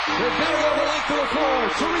They're betting on the length of the floor.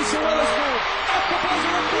 Teresa Weatherspoon at the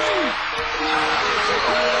buzzer of three. She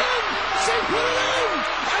put it in! She put it in!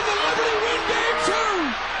 And the Liberty win game two!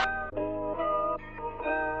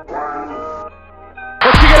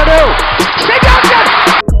 What's she gonna do? She got it!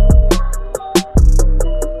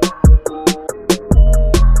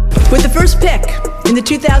 With the first pick in the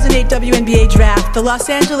 2008 WNBA draft, the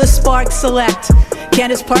Los Angeles Sparks select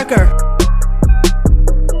Candace Parker.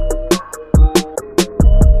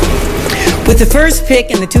 With the first pick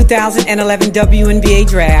in the 2011 WNBA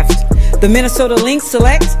draft, the Minnesota Lynx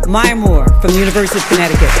select Maya Moore from the University of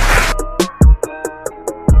Connecticut.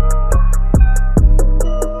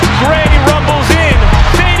 Gray rumbles in,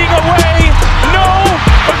 fading away. No,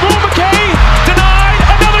 Agumake denied.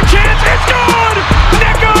 Another chance. It's good.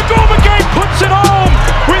 Nneka Agumake puts it home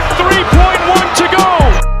with 3.1 to go.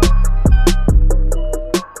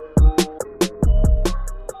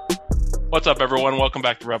 What's up, everyone? Welcome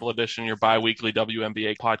back to Rebel Edition, your bi-weekly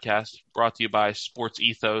WNBA podcast, brought to you by Sports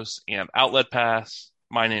Ethos and Outlet Pass.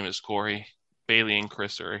 My name is Corey. Bailey and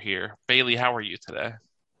Chris are here. Bailey, how are you today?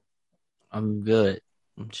 I'm good.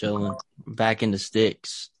 I'm chilling. Back in the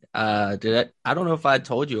sticks. I don't know if I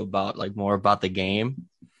told you about more about the game,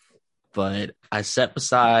 but I sat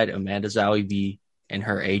beside Amanda Zahui and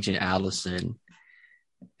her agent Allison,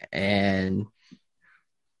 and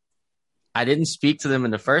I didn't speak to them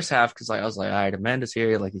in the first half because I was like, all right, Amanda's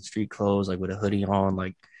here, in street clothes, with a hoodie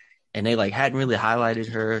on, and they hadn't really highlighted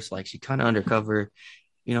her, so she kind of undercover,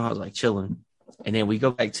 I was chilling. And then we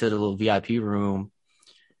go back to the little VIP room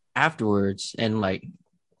afterwards, and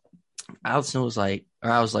Allison was I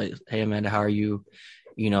was like, hey Amanda, how are you?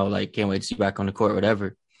 Can't wait to see you back on the court,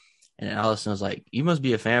 whatever. And Allison was like, you must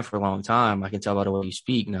be a fan for a long time. I can tell by the way you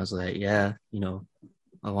speak. And I was like, yeah,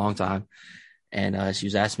 a long time. And she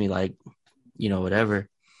was asking me whatever.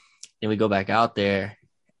 Then we go back out there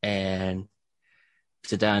and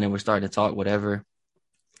sit down and we're starting to talk, whatever.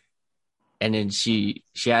 And then she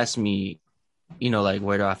asked me,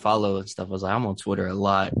 where do I follow and stuff. I was like, I'm on Twitter a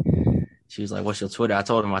lot. She was like, what's your Twitter? I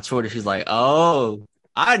told her my Twitter. She's like, oh,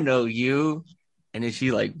 I know you. And then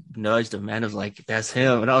she nudged him, man. I was like, that's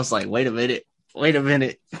him. And I was like, wait a minute.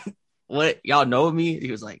 What? Y'all know me?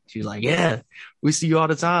 She was like, yeah, we see you all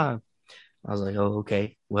the time. I was like, oh,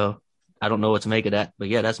 okay. Well, I don't know what to make of that, but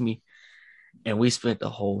yeah, that's me. And we spent the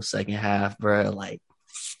whole second half, bro,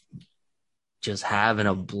 just having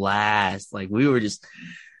a blast. We were just,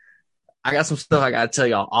 I got some stuff I got to tell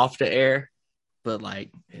y'all off the air, but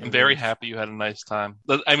I'm very happy you had a nice time.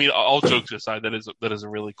 I mean, all jokes aside, that is a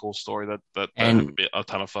really cool story. That would be a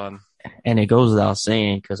ton of fun. And it goes without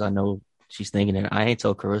saying, because I know she's thinking it. I ain't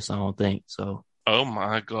told Carissa, I don't think so. Oh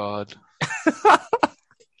my God.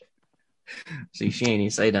 See, she ain't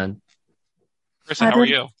even say nothing. Carissa, how are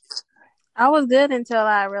you? I was good until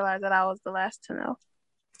I realized that I was the last to know.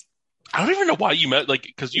 I don't even know why you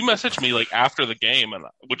because you messaged me after the game, and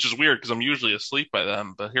which is weird because I'm usually asleep by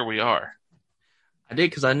then. But here we are. I did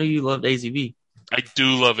because I knew you loved AZB. I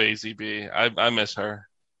do love AZB. I miss her.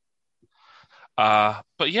 But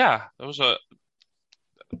yeah, that was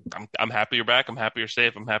I'm happy you're back. I'm happy you're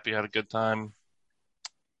safe. I'm happy you had a good time.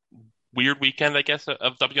 Weird weekend, I guess,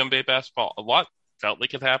 of WNBA basketball. A lot felt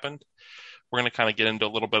like it happened. We're going to kind of get into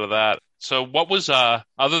a little bit of that. So what was,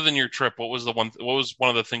 other than your trip, what was one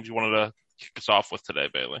of the things you wanted to kick us off with today,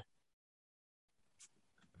 Bailey?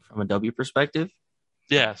 From a W perspective?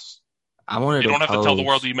 Yes. I wanted You don't to have to tell the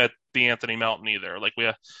world you met D'Anthony Melton either.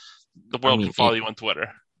 The world can follow you on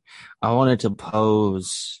Twitter. I wanted to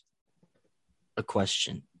pose a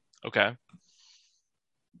question. Okay.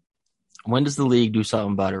 When does the league do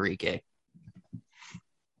something about Arike?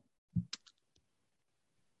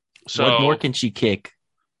 So, what more can she kick?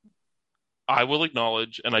 I will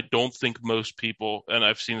acknowledge, and I don't think most people, and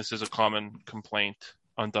I've seen this as a common complaint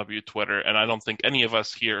on W Twitter, and I don't think any of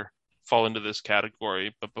us here fall into this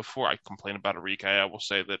category. But before I complain about Arike, I will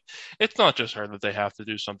say that it's not just her that they have to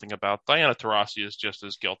do something about. Diana Taurasi is just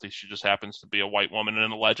as guilty. She just happens to be a white woman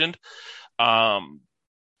and a legend.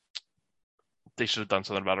 They should have done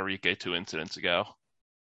something about Arike 2 incidents ago.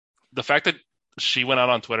 The fact that she went out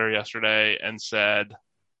on Twitter yesterday and said,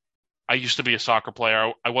 I used to be a soccer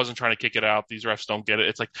player. I wasn't trying to kick it out. These refs don't get it.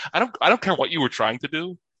 It's I don't care what you were trying to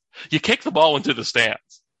do. You kick the ball into the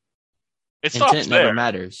stands. It stops Intent there. never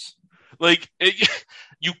matters.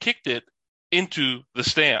 You kicked it into the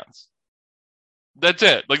stands. That's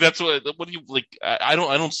it. That's what do you I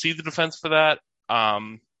don't see the defense for that.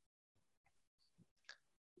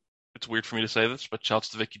 It's weird for me to say this, but shouts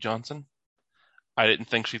to Vicky Johnson. I didn't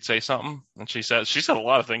think she'd say something, and she said a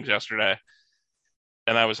lot of things yesterday,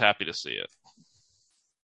 and I was happy to see it.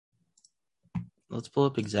 let's pull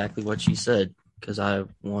up exactly what she said because I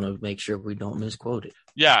want to make sure we don't misquote it.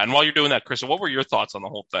 Yeah, and while you're doing that, Krista, what were your thoughts on the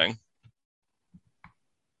whole thing?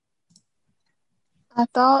 I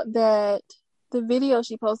thought that the video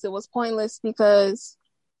she posted was pointless because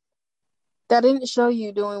that didn't show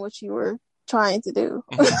you doing what you were trying to do.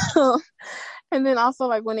 Mhm. And then also,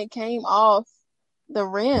 like, when it came off the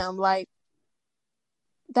rim, like,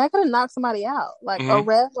 that could have knocked somebody out. Like, a Mhm.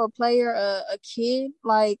 ref, a player, a kid,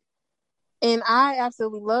 like, and I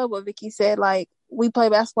absolutely love what Vicky said. Like, we play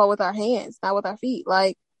basketball with our hands, not with our feet.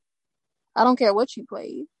 Like, I don't care what you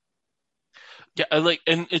played. Yeah,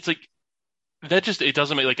 and it's like that. Just it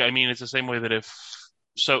doesn't make like. I mean, it's the same way that if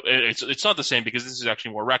so, it's not the same because this is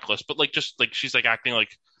actually more reckless. But like, just like she's like acting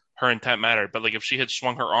like her intent mattered. But like, if she had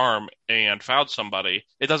swung her arm and fouled somebody,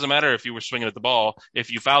 it doesn't matter if you were swinging at the ball.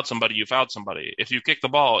 If you fouled somebody, you fouled somebody. If you kicked the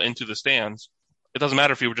ball into the stands, it doesn't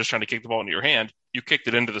matter if you were just trying to kick the ball into your hand. You kicked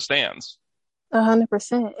it into the stands.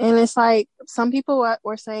 100%. And it's like, some people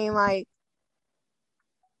were saying, like,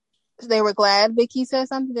 they were glad Vicky said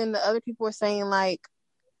something. Then the other people were saying, like,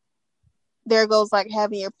 there goes, like,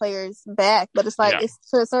 having your players back. But it's like, Yeah. it's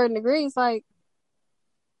to a certain degree, it's like,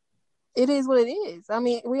 it is what it is. I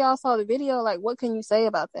mean, we all saw the video. Like, what can you say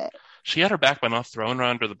about that? She had her back by not throwing her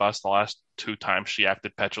under the bus the last 2 times she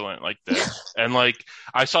acted petulant like this. And like,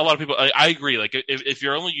 I saw a lot of people, I agree. Like, if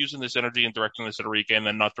you're only using this energy and directing this at Enrique and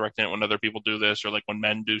then not directing it when other people do this, or like when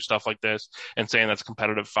men do stuff like this and saying that's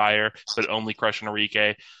competitive fire, but only crushing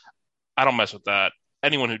Enrique, I don't mess with that.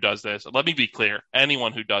 Anyone who does this, let me be clear,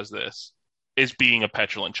 anyone who does this is being a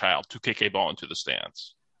petulant child to kick a ball into the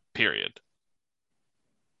stands. Period.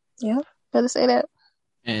 Yeah, better say that.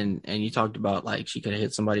 And you talked about like she could have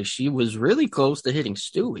hit somebody. She was really close to hitting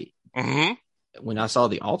Stewie. Mm-hmm. When I saw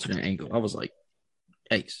the alternate angle, I was like,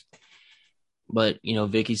 "Ace." But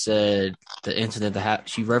Vicky said the incident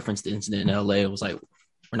she referenced the incident in LA. It was like,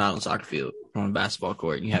 we're not on a soccer field, we're on a basketball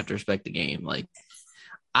court, and you have to respect the game. Like,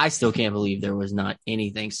 I still can't believe there was not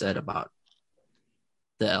anything said about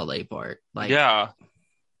the LA part. Like, Yeah.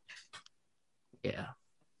 yeah.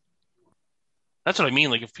 That's what I mean.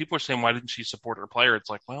 Like, if people are saying, why didn't she support her player? It's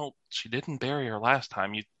like, well, she didn't bury her last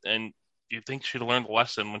time. You'd think she'd have learned the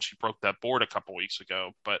lesson when she broke that board a couple weeks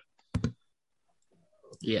ago. But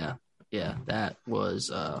Yeah, that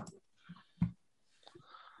was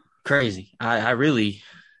crazy. I really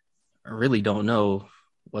don't know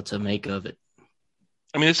what to make of it.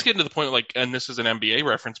 I mean, it's getting to the point, like, and this is an NBA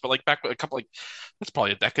reference, but like back a couple, like, that's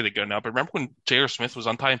probably a decade ago now. But remember when J.R. Smith was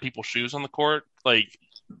untying people's shoes on the court? Like,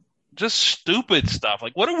 just stupid stuff.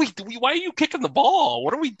 Like, what are we doing? Why are you kicking the ball?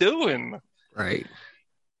 What are we doing? Right.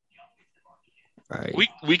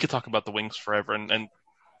 We could talk about the Wings forever, and a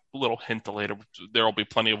little hint to later, there will be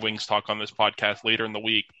plenty of Wings talk on this podcast later in the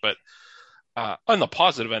week. But on the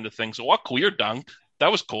positive end of things, Walt Clear dunked.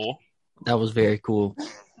 That was cool. That was very cool.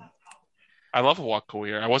 I love Walt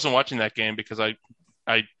Clear. I wasn't watching that game because I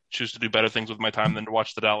choose to do better things with my time than to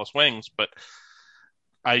watch the Dallas Wings. But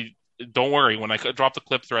don't worry, when I drop the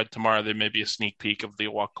clip thread tomorrow, there may be a sneak peek of the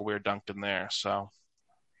Walt Clear dunk in there. So,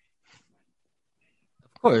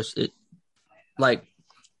 of course, like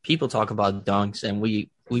people talk about dunks, and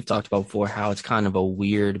we've talked about before how it's kind of a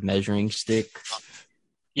weird measuring stick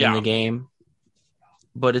in the game,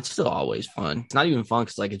 but it's still always fun. It's not even fun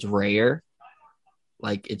because like it's rare.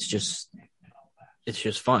 Like it's just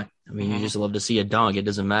fun. I mean, you just love to see a dunk. It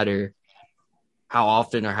doesn't matter how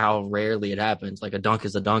often or how rarely it happens. Like a dunk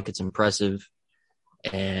is a dunk. It's impressive.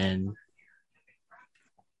 And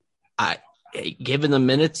given the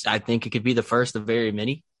minutes, I think it could be the first of very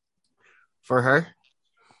many for her.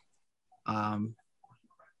 But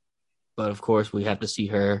of course we have to see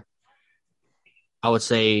her, I would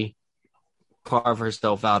say, carve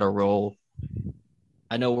herself out a role.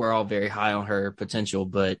 I know we're all very high on her potential,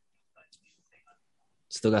 but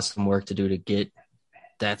still got some work to do to get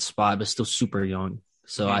that spot, but still super young.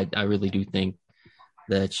 So I really do think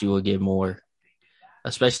that she will get more,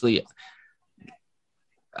 especially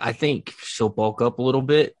I think she'll bulk up a little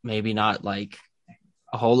bit, maybe not like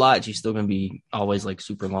a whole lot. She's still going to be always like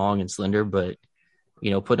super long and slender, but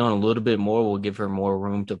put on a little bit more will give her more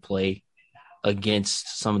room to play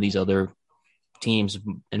against some of these other teams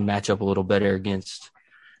and match up a little better against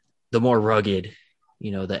the more rugged,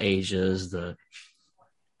 the Asias, the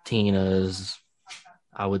Tinas,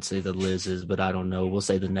 I would say the Liz's, but I don't know. We'll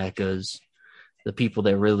say the Nekas, the people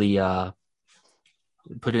that really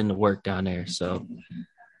put in the work down there. So,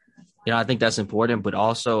 I think that's important, but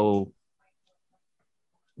also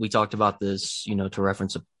we talked about this, to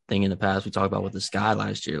reference a thing in the past. We talked about with the Sky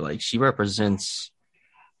last year. Like, she represents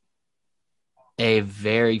a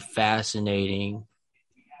very fascinating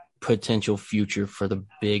potential future for the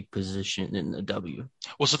big position in the W.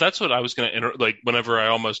 Well, so that's what I was going to like. Whenever I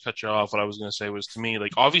almost cut you off, what I was going to say was, to me,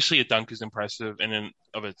 like, obviously a dunk is impressive in and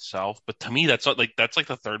of itself, but to me, that's like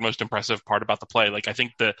the third most impressive part about the play. Like, I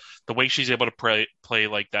think the way she's able to play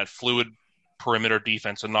like that fluid perimeter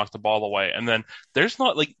defense and knock the ball away, and then there's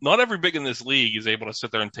not every big in this league is able to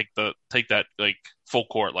sit there and take that like full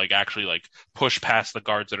court, like actually like push past the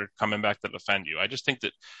guards that are coming back to defend you. I just think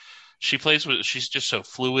that she's just so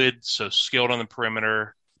fluid, so skilled on the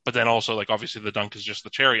perimeter, but then also like obviously the dunk is just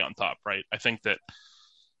the cherry on top, right? I think that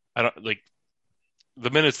I don't like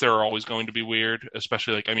the minutes there are always going to be weird,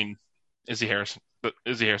 especially like, I mean, Izzy Harrison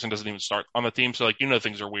doesn't even start on the team, so like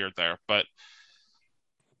things are weird there, but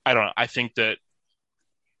I don't know. I think that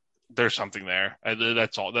there's something there.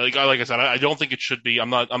 That's all. Like I said, I don't think it should be. I'm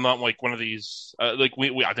not like one of these. Like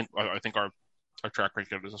I think our track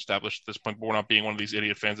record is established at this point, but we're not being one of these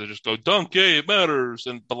idiot fans that just go dunk, yay, it matters.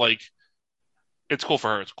 But like, it's cool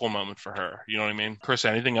for her. It's a cool moment for her. You know what I mean, Chris?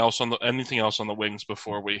 Anything else on the wings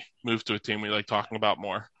before we move to a team we like talking about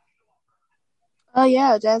more? Oh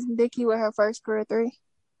yeah, Jasmine Dickey with her first career 3.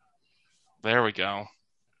 There we go.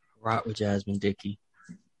 Right with Jasmine Dickey.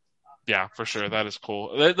 Yeah, for sure. That is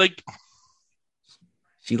cool. Like,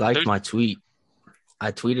 she liked my tweet.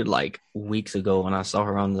 I tweeted like weeks ago when I saw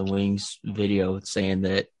her on the Wings video saying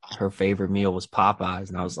that her favorite meal was Popeyes.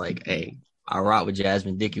 And I was like, hey, I rock with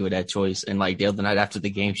Jasmine Dickey with that choice. And like the other night after the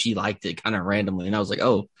game, she liked it kind of randomly. And I was like,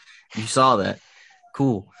 oh, you saw that.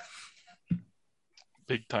 Cool.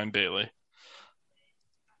 Big time Bailey.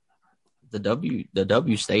 The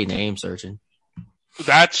W stay name searching.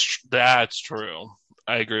 That's true.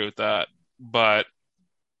 I agree with that. But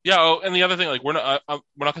yeah, and the other thing, like we're not going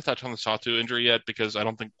to touch on the Satu injury yet because I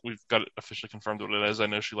don't think we've got it officially confirmed what it is. I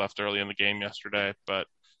know she left early in the game yesterday, but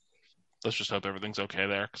let's just hope everything's okay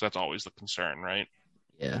there because that's always the concern, right?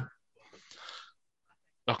 Yeah.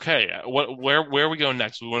 Okay, where are we going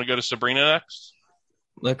next? We want to go to Sabrina next?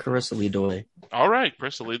 Let Carissa lead the way. All right,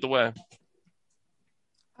 Carissa, lead the way.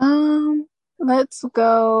 Let's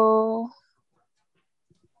go.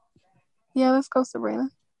 Yeah, let's go Sabrina.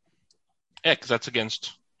 Yeah, because that's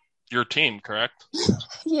against your team, correct?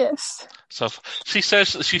 Yes. So she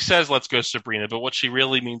says let's go Sabrina, but what she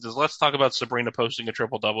really means is let's talk about Sabrina posting a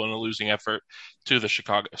triple-double in a losing effort to the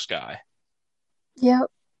Chicago Sky. Yep.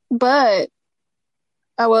 But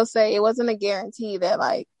I will say it wasn't a guarantee that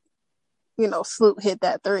like, Sloot hit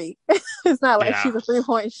that 3. It's not like she's a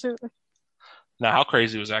 3-point shooter. Now, how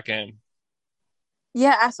crazy was that game?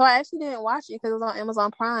 Yeah, so I actually didn't watch it because it was on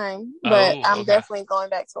Amazon Prime, but I'm definitely going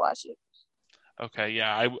back to watch it. Okay,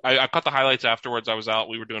 yeah, I caught the highlights afterwards. I was out.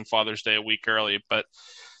 We were doing Father's Day a week early, but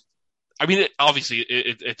I mean, obviously,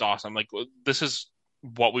 it's awesome. Like, this is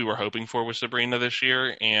what we were hoping for with Sabrina this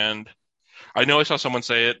year, and I know I saw someone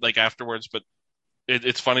say it like afterwards, but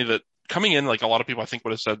it's funny that coming in, like a lot of people I think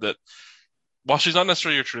would have said that while she's not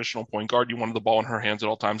necessarily your traditional point guard, you wanted the ball in her hands at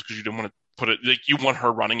all times because you didn't want to put it like you want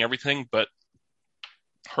her running everything, but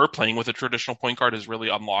her playing with a traditional point guard has really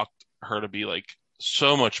unlocked her to be like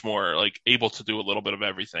so much more like able to do a little bit of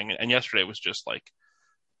everything. And yesterday was just like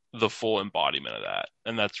the full embodiment of that,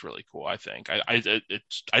 and that's really cool. I think I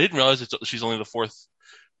didn't realize she's only the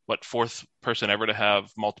fourth person ever to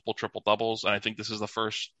have multiple triple doubles, and I think this is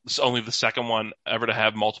only the second one ever to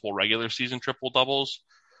have multiple regular season triple doubles.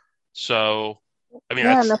 So, I mean,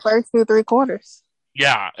 in the first 2-3 quarters.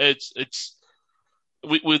 Yeah,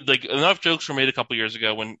 we like enough jokes were made a couple years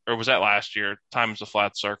ago or was that last year? Time's a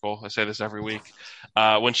flat circle. I say this every week.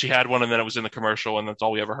 When she had one and then it was in the commercial and that's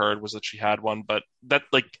all we ever heard was that she had one. But that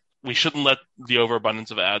like we shouldn't let the overabundance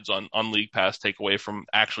of ads on League Pass take away from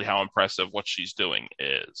actually how impressive what she's doing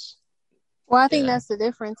is. Well, I think that's the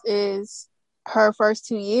difference is her first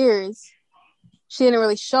 2 years, she didn't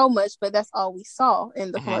really show much, but that's all we saw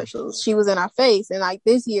in the commercials. She was in our face. And like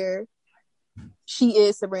this year, she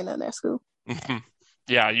is Sabrina Ionescu.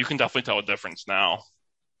 Yeah, you can definitely tell a difference now.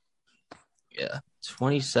 Yeah.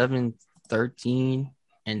 27, 13,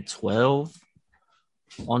 and 12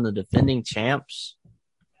 on the defending champs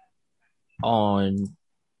on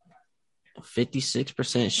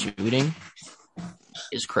 56% shooting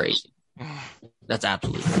is crazy. That's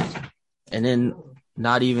absolutely crazy. And then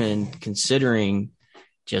not even considering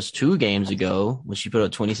just 2 games ago when she put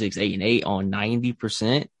up 26, 8, and 8 on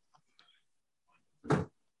 90%.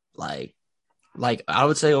 Like I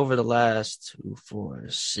would say over the last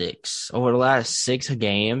 6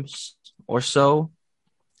 games or so,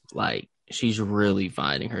 like she's really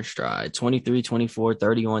finding her stride. 23, 24,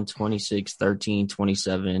 31, 26, 13,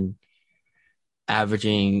 27,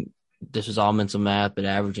 averaging this is all mental math, but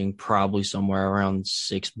averaging probably somewhere around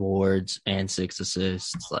 6 boards and 6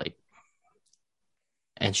 assists, like,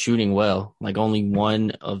 and shooting well. Like only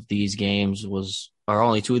one of these games was, or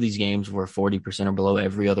only two of these games were 40% or below.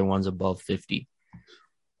 Every other one's above 50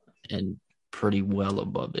 and pretty well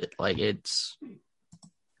above it. Like it's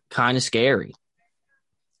kind of scary.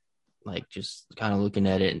 Like just kind of looking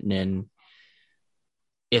at it. And then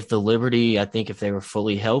if the Liberty, I think if they were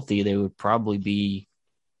fully healthy, they would probably be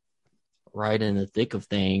right in the thick of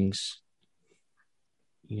things.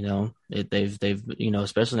 You know, they've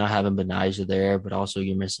especially not having Benijah there, but also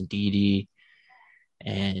you're missing Didi.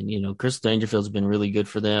 And, Crystal Dangerfield's been really good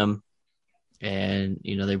for them. And,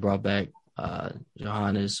 they brought back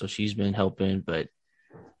Johannes, so she's been helping, but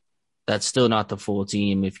that's still not the full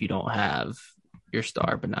team if you don't have your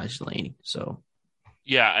star Benijah Laney. So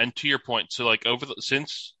yeah, and to your point, so like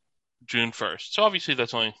since June 1st, so obviously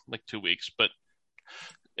that's only like 2 weeks, but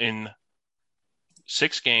in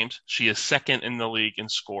 6 games, she is second in the league in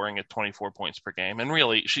scoring at 24 points per game. And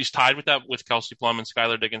really, she's tied with Kelsey Plum and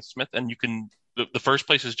Skylar Diggins-Smith. And the first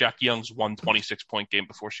place is Jackie Young's 126-point game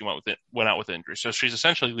before she went out with injury. So she's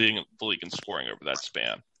essentially leading the league in scoring over that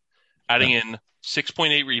span. Adding in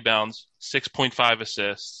 6.8 rebounds, 6.5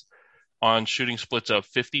 assists on shooting splits of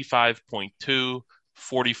 55.2,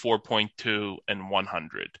 44.2, and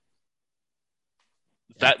 100.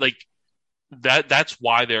 That's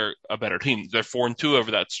why they're a better team. They're 4-2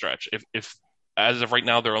 over that stretch. If as of right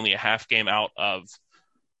now, they're only a half game out of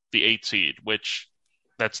the 8 seed, which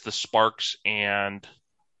that's the Sparks. And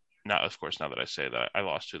now, of course, now that I say that, I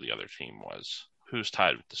lost who the other team was. Who's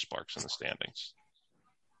tied with the Sparks in the standings?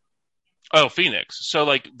 Oh, Phoenix. So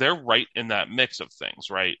like they're right in that mix of things,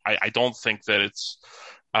 right? I don't think that it's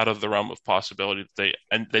out of the realm of possibility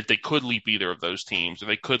that they could leap either of those teams, or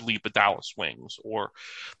they could leap the Dallas Wings or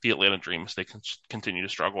the Atlanta Dreams. They can continue to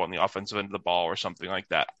struggle on the offensive end of the ball or something like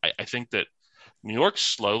that. I think that New York's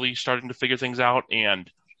slowly starting to figure things out, and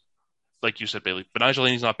like you said, Bailey, Benijah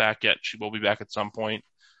Laney's not back yet. She will be back at some point.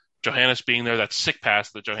 Johannes being there, that sick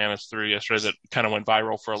pass that Johannes threw yesterday that kind of went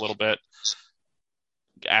viral for a little bit,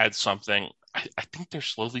 adds something. I think they're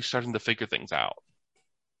slowly starting to figure things out.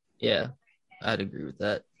 Yeah, I'd agree with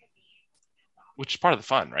that. Which is part of the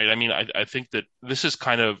fun, right? I mean, I think that this is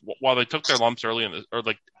kind of, while they took their lumps early or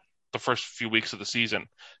like the first few weeks of the season,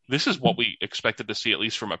 this is what we expected to see, at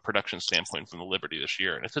least from a production standpoint, from the Liberty this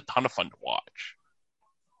year, and it's a ton of fun to watch.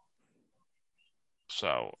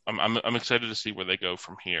 So I'm excited to see where they go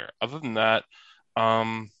from here. Other than that,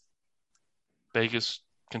 Vegas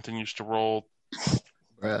continues to roll.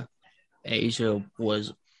 Bruh, Asia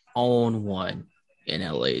was on one in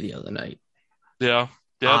LA the other night. Yeah.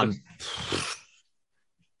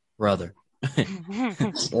 Brother.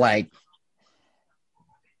 Like,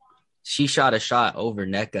 she shot a shot over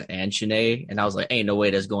NECA and Shanae, and I was like, ain't no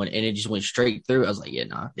way that's going. And it just went straight through. I was like, yeah,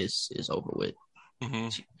 nah, it's over with.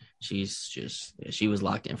 Mm-hmm. She was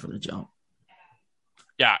locked in from the jump.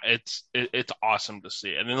 Yeah, it's awesome to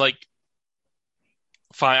see. And then, like,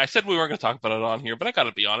 fine, I said we weren't going to talk about it on here, but I got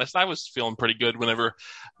to be honest, I was feeling pretty good whenever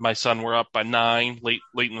my son were up by 9 late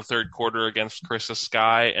in the third quarter against Chris's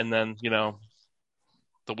Sky, and then,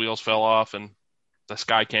 the wheels fell off and the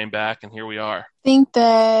Sky came back, and here we are. I think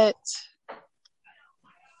that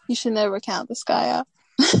you should never count the Sky out.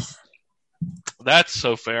 That's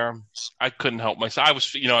so fair. I couldn't help myself. I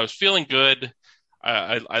was feeling good.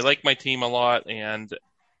 I like my team a lot, and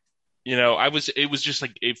it was just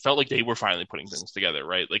like, it felt like they were finally putting things together,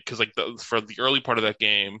 right? Like, cause like for the early part of that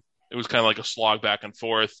game, it was kind of like a slog back and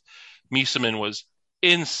forth. Miesemann was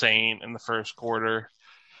insane in the first quarter.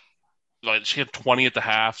 Like, she had 20 at the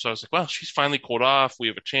half. So I was like, well, she's finally cooled off. We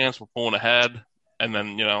have a chance. We're pulling ahead. And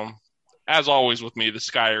then, as always with me, the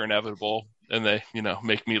Sky are inevitable, and they,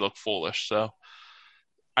 make me look foolish. So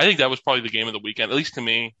I think that was probably the game of the weekend, at least to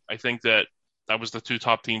me. I think that was the 2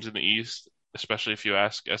 top teams in the East, especially if you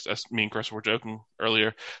ask, as me and Chris were joking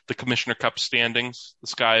earlier, the Commissioner Cup standings. The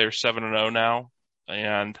Sky are 7-0 now,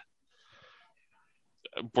 and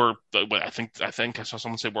I think I saw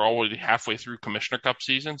someone say we're already halfway through Commissioner Cup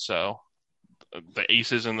season. So the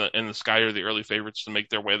Aces and the Sky are the early favorites to make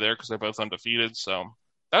their way there because they're both undefeated. So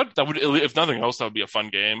that would, if nothing else, that would be a fun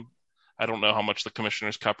game. I don't know how much the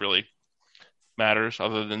Commissioner's Cup really matters,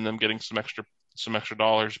 other than them getting some extra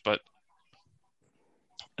dollars, but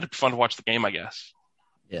it'd be fun to watch the game, I guess.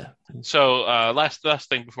 Yeah. So last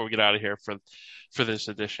thing before we get out of here for this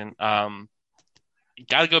edition, you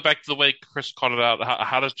got to go back to the way Chris called it out.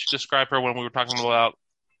 How did you describe her when we were talking about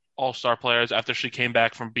all-star players after she came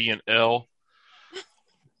back from being ill?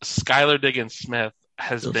 Skylar Diggins-Smith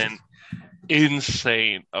has been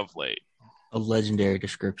insane of late. A legendary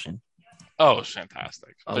description. Oh, it was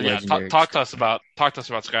fantastic. A But yeah, legendary talk to us about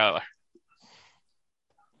Skylar.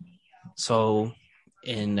 So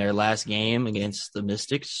in their last game against the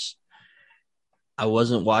Mystics, I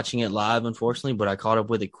wasn't watching it live, unfortunately, but I caught up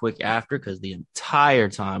with it quick after because the entire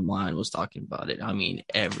timeline was talking about it. I mean,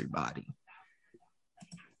 everybody.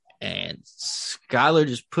 And Skylar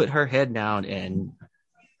just put her head down and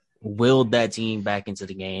willed that team back into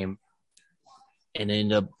the game and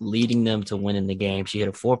ended up leading them to winning the game. She had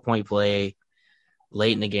a 4-point play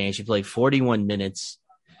late in the game. She played 41 minutes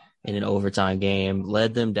in an overtime game,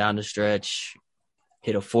 led them down the stretch,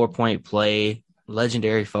 hit a 4-point play,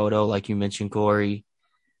 legendary photo, like you mentioned, Corey,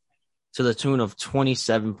 to the tune of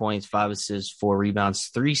 27 points, 5 assists, 4 rebounds,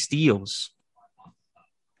 3 steals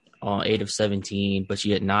on 8 of 17, but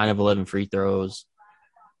she had 9 of 11 free throws.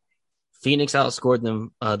 Phoenix outscored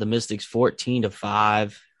them, the Mystics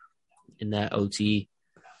 14-5 in that OT.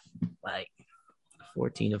 Like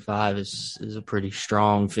 14-5 is a pretty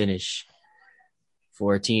strong finish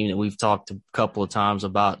for a team that we've talked a couple of times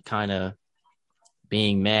about kind of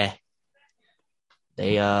being meh.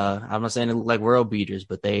 They I'm not saying they look like world beaters,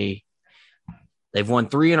 but they've won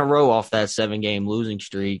 3 in a row off that 7-game losing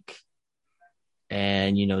streak.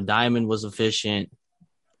 And, you know, Diamond was efficient.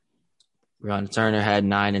 Ron Turner had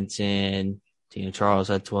 9 and 10. Tina Charles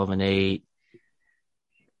had 12 and 8.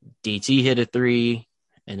 DT hit a 3.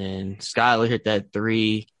 And then Skylar hit that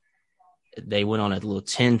 3. They went on a little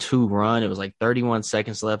 10-2 run. It was like 31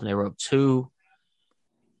 seconds left, and they were up 2.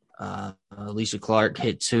 Alicia Clark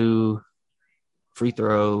hit 2 free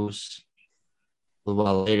throws. A little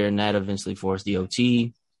while later, and that eventually forced the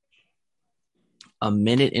OT. A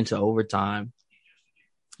minute into overtime,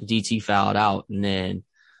 DT fouled out, and then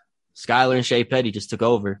Skylar and Shea Petty just took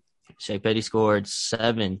over. Shea Petty scored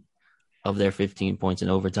 7 of their 15 points in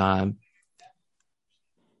overtime.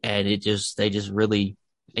 And they just really,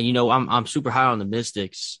 and you know, I'm super high on the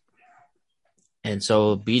Mystics. And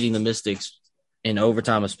so beating the Mystics in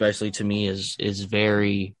overtime, especially to me, is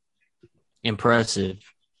very impressive,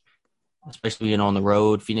 especially being on the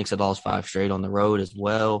road. Phoenix had lost 5 straight on the road as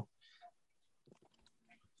well.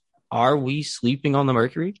 Are we sleeping on the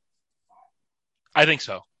Mercury? I think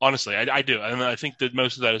so. Honestly, I do. And I think that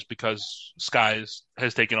most of that is because Skies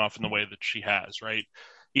has taken off in the way that she has, right?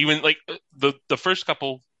 Even like the first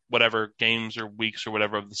couple whatever games or weeks or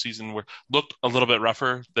whatever of the season looked a little bit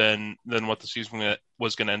rougher than what the season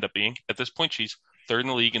was going to end up being. At this point, she's 3rd in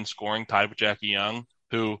the league in scoring, tied with Jackie Young,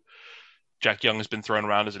 who Jackie Young has been thrown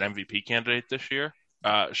around as an MVP candidate this year.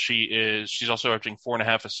 She's also averaging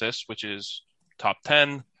 4.5 assists, which is top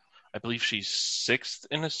 10. I believe she's 6th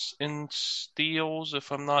in steals, if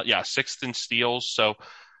I'm not. Yeah, 6th in steals. So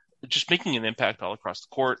just making an impact all across the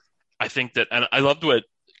court. I think that, and I loved what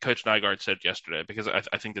Coach Nygaard said yesterday, because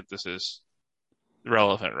I think that this is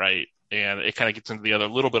relevant, right? And it kind of gets into the other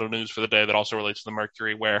little bit of news for the day that also relates to the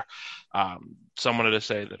Mercury, where someone had to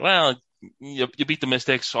say that, well, you beat the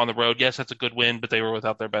Mystics on the road. Yes, that's a good win, but they were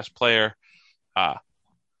without their best player.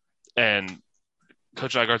 And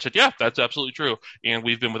Coach Nygaard said, yeah, that's absolutely true. And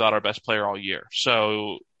we've been without our best player all year.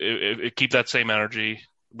 So keep that same energy.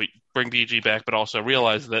 We bring BG back, but also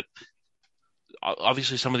realize that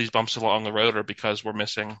obviously some of these bumps along the road are because we're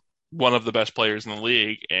missing one of the best players in the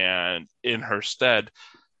league. And in her stead,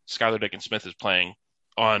 Skylar Diggins-Smith is playing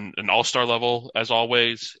on an all-star level as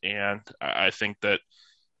always. And I think that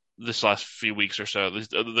this last few weeks or so,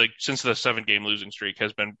 since the 7-game losing streak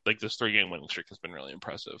has been, like this 3-game winning streak has been really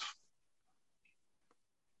impressive.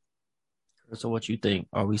 So what you think?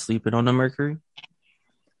 Are we sleeping on the Mercury?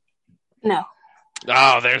 No.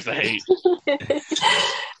 Oh, there's the hate.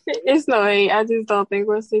 It's no hate. I just don't think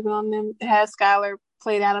we're sleeping on them. Has Skylar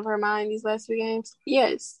played out of her mind these last 2 games?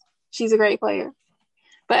 Yes. She's a great player.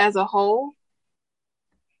 But as a whole,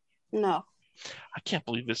 no. I can't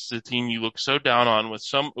believe this is a team you look so down on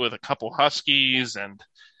with a couple Huskies and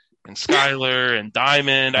Skylar and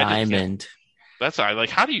Diamond. That's like,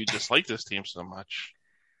 how do you dislike this team so much?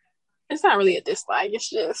 It's not really a dislike. It's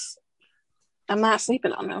just I'm not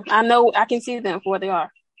sleeping on them. I know I can see them for what they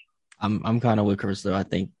are. I'm kind of with Chris though. I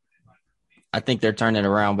think they're turning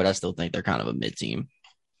around, but I still think they're kind of a mid team.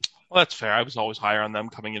 Well, that's fair. I was always higher on them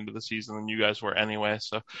coming into the season than you guys were anyway.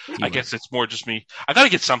 So I guess it's more just me. I got to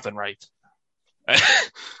get something right.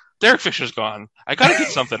 Derek Fisher's gone. I got to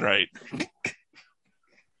get something right.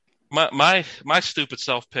 My stupid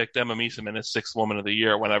self picked Emma Meesseman as 6th woman of the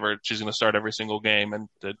year whenever she's going to start every single game, and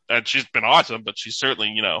she's been awesome, but she's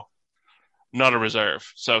certainly not a reserve.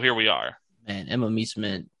 So here we are. Man, Emma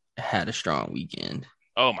Meesseman had a strong weekend.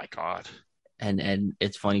 Oh my god! And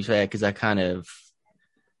it's funny you say that because that kind of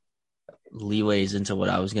leeways into what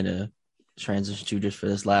I was going to transition to just for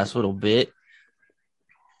this last little bit.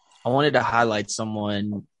 I wanted to highlight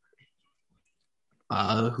someone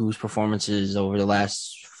whose performances over the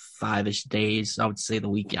last 5-ish days, I would say the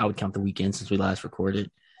week, I would count the weekend since we last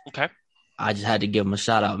recorded. Okay. I just had to give him a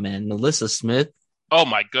shout out, man. NaLyssa Smith. Oh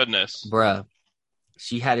my goodness. Bruh.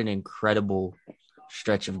 She had an incredible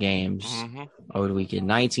stretch of games over the weekend.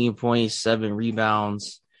 19 points, 7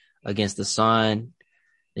 rebounds against the Sun.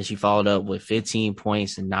 Then she followed up with 15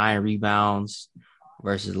 points and 9 rebounds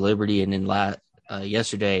versus Liberty. And then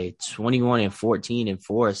yesterday, 21 and 14 and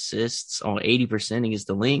 4 assists on 80% against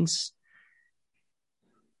the Lynx.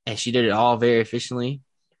 And she did it all very efficiently,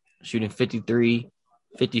 shooting 53,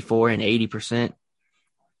 54, and 80%,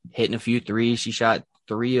 hitting a few threes. She shot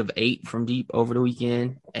 3 of 8 from deep over the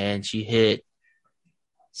weekend, and she hit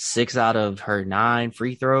 6 out of her 9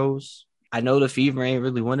 free throws. I know the Fever ain't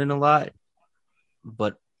really winning a lot,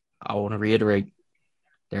 but I want to reiterate,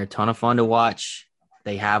 they're a ton of fun to watch.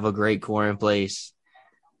 They have a great core in place.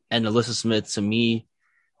 And NaLyssa Smith, to me,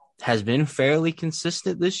 has been fairly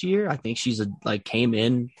consistent this year. I think she's came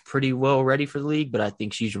in pretty well ready for the league, but I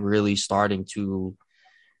think she's really starting to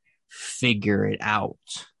figure it out,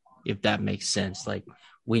 if that makes sense. Like,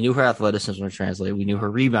 we knew her athleticism would translate. We knew her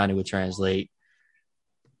rebounding would translate.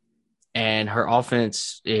 And her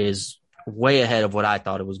offense is way ahead of what I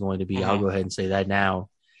thought it was going to be. I'll go ahead and say that now.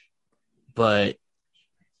 But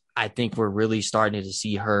I think we're really starting to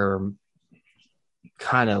see her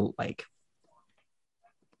kind of like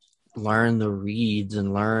learn the reads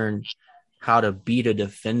and learn how to beat a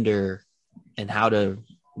defender and how to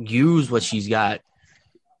use what she's got,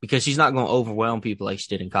 because she's not going to overwhelm people like she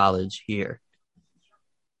did in college here.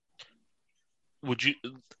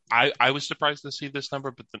 I was surprised to see this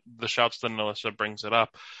number, but the shouts that NaLyssa brings it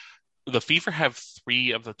up. The Fever have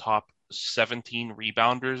 3 of the top 17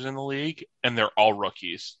 rebounders in the league, and they're all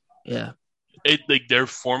rookies. Yeah. They're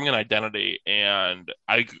forming an identity, and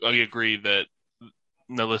I agree that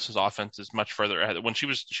NaLyssa's offense is much further ahead. When she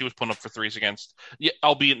was putting up for threes against,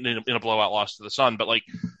 albeit in a blowout loss to the Sun, but like,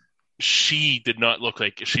 she did not look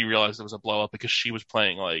like she realized it was a blowout, because she was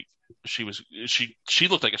playing like she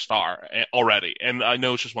looked like a star already. And I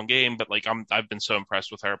know it's just one game, but like I've been so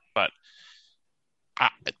impressed with her. But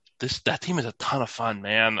that team is a ton of fun,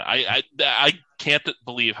 man. I can't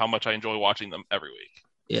believe how much I enjoy watching them every week.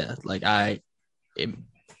 Yeah, like it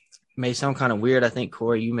may sound kind of weird. I think,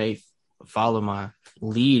 Corey, you may follow my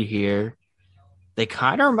lead here. They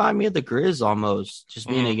kind of remind me of the Grizz almost, just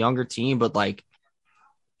being a younger team, but like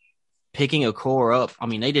picking a core up. I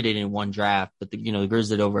mean, they did it in one draft, but the Grizz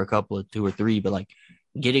did over a couple of 2 or 3, but like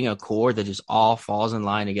getting a core that just all falls in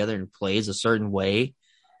line together and plays a certain way.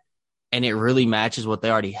 And it really matches what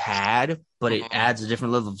they already had, but it adds a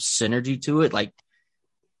different level of synergy to it. Like,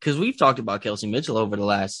 because we've talked about Kelsey Mitchell over the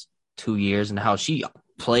last 2 years and how she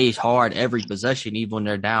plays hard every possession, even when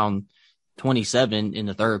they're down 27 in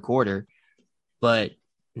the third quarter. But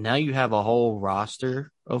now you have a whole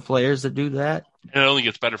roster of players that do that. And it only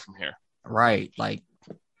gets better from here. Right. Like,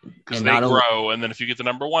 because they grow, and then if you get the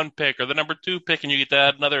number 1 pick or the number 2 pick and you get to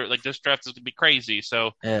add another, like, this draft is going to be crazy.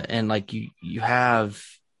 So, and like you have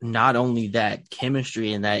not only that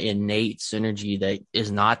chemistry and that innate synergy that is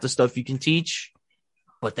not the stuff you can teach,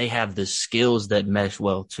 but they have the skills that mesh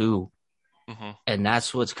well too. And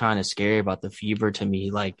that's what's kind of scary about the Fever to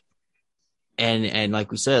me. Like, and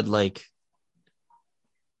like we said, like,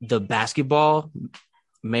 the basketball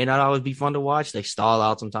may not always be fun to watch. They stall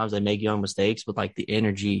out sometimes. They make young mistakes, but like the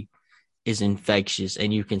energy is infectious,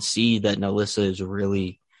 and you can see that NaLyssa is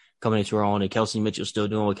really coming into her own, and Kelsey Mitchell still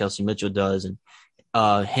doing what Kelsey Mitchell does. And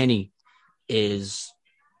Henny is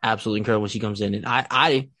absolutely incredible when she comes in. And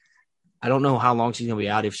I don't know how long she's going to be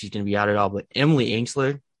out, if she's going to be out at all, but Emily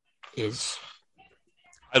Engstler is.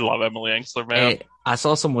 I love Emily Engstler, man. I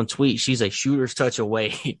saw someone tweet she's a shooter's touch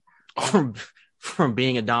away from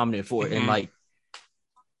being a dominant force. And like,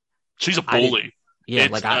 she's a bully. Yeah, I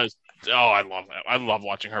love that. I love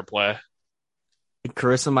watching her play.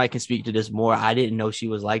 Carissa might can speak to this more. I didn't know she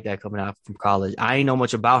was like that coming out from college. I ain't know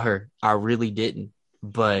much about her. I really didn't.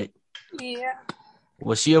 But yeah,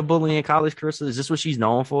 was she a bully in college, Carissa? Is this what she's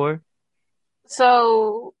known for?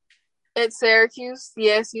 So at Syracuse,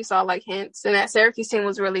 yes, you saw like hints, and that Syracuse team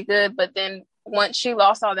was really good. But then once she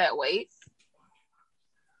lost all that weight,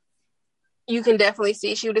 you can definitely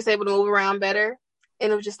see she was just able to move around better,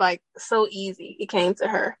 and it was just like so easy. It came to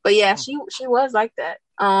her. But yeah, she was like that.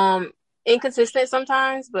 Inconsistent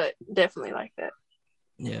sometimes, but definitely like that.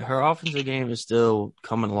 Yeah, her offensive game is still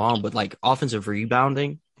coming along, but like offensive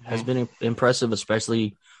rebounding has been impressive,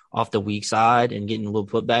 especially off the weak side and getting little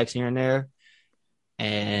putbacks here and there.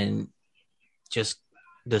 And just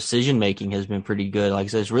decision making has been pretty good. Like I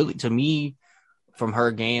said, it's really, to me, from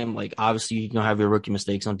her game, like obviously you can have your rookie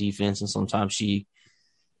mistakes on defense, and sometimes she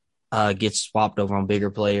gets swapped over on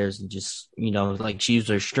bigger players and just, like she uses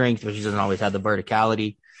her strength, but she doesn't always have the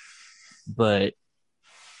verticality. But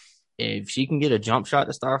if she can get a jump shot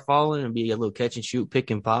to start falling and be a little catch and shoot, pick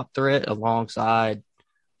and pop threat alongside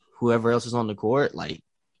whoever else is on the court, like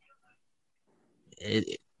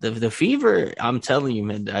the Fever, I'm telling you,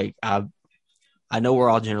 man, I know we're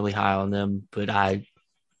all generally high on them, but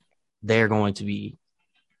they're going to be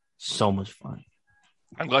so much fun.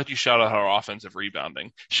 I'm glad you shout out her offensive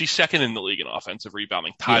rebounding. She's second in the league in offensive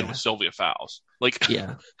rebounding, tied with Sylvia Fowles.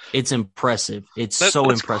 Yeah, it's impressive. It's so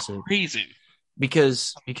impressive. Crazy.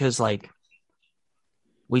 Because like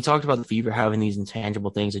we talked about the Fever having these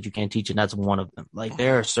intangible things that you can't teach, and that's one of them. Like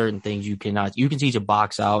there are certain things you cannot. You can teach a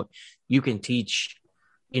box out. You can teach,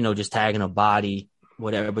 just tagging a body,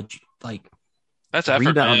 whatever. But like that's effort,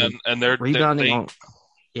 rebounding, man. And they're rebounding.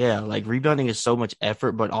 Like rebounding is so much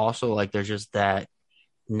effort, but also like there's just that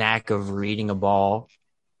knack of reading a ball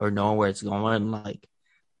or knowing where it's going. Like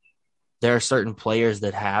there are certain players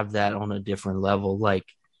that have that on a different level. Like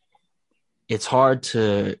it's hard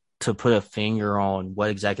to put a finger on what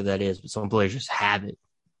exactly that is, but some players just have it.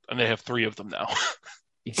 And they have 3 of them now.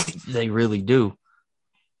 They really do.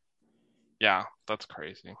 Yeah, that's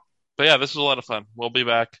crazy. But yeah, this is a lot of fun. We'll be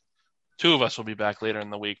back. 2 of us will be back later in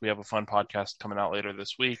the week. We have a fun podcast coming out later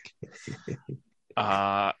this week.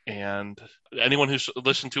 And anyone who's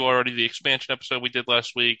listened to already the expansion episode we did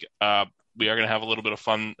last week, we are going to have a little bit of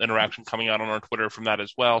fun interaction coming out on our Twitter from that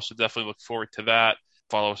as well. So definitely look forward to that.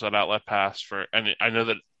 Follow us at Outlet Pass and I know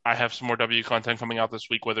that I have some more W content coming out this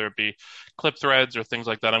week, whether it be clip threads or things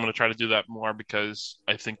like that. I'm going to try to do that more because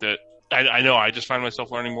I think that I know I just find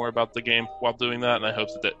myself learning more about the game while doing that. And I hope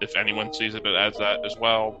that if anyone sees it adds that as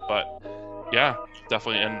well. But yeah,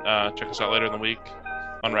 definitely. And check us out later in the week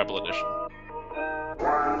on Rebel Edition.